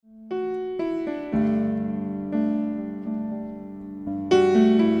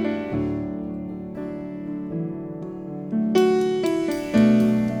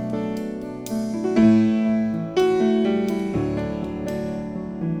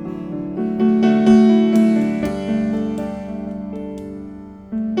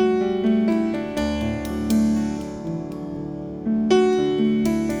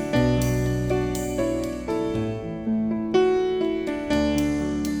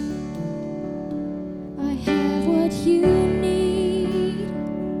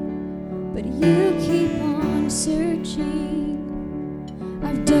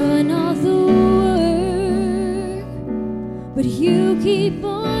but you keep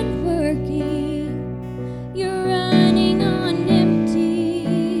on working. You're running on empty,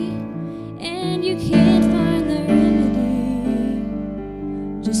 and you can't find the remedy.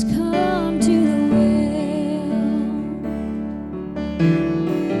 Just come to the well.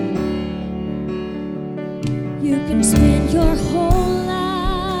 You can spend your whole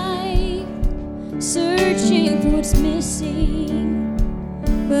life searching for what's missing,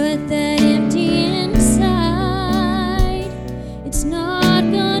 but that empty inside, it's not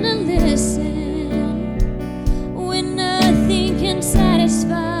gonna listen when nothing can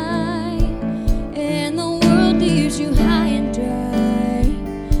satisfy and the world leaves you high and dry.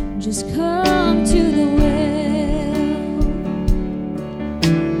 Just come to the well.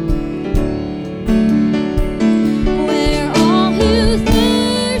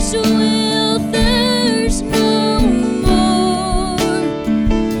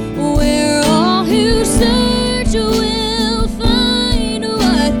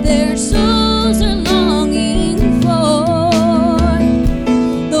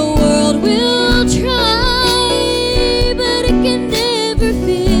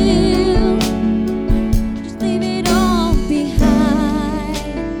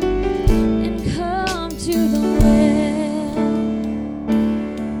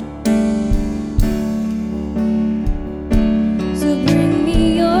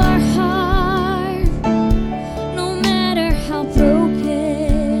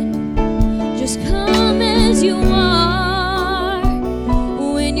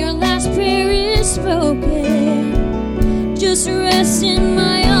 Just rest in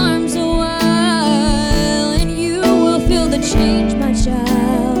my arms a while, and you will feel the change, my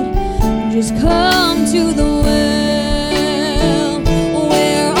child. Just come to the well,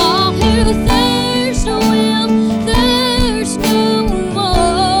 where all who thirst will thirst no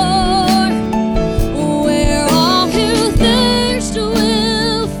more, where all who thirst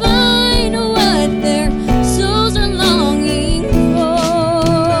will find what their souls are longing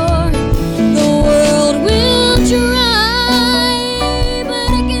for. The world will dry,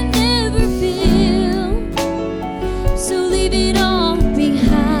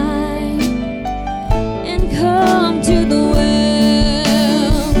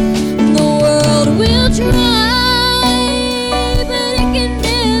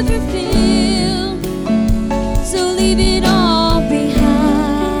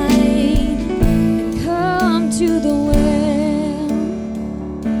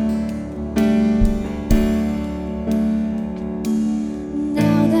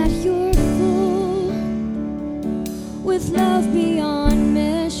 with love beyond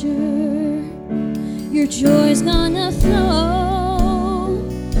measure. Your joy's gonna flow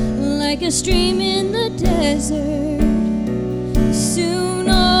like a stream in the desert. Soon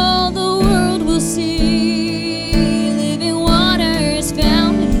all the world will see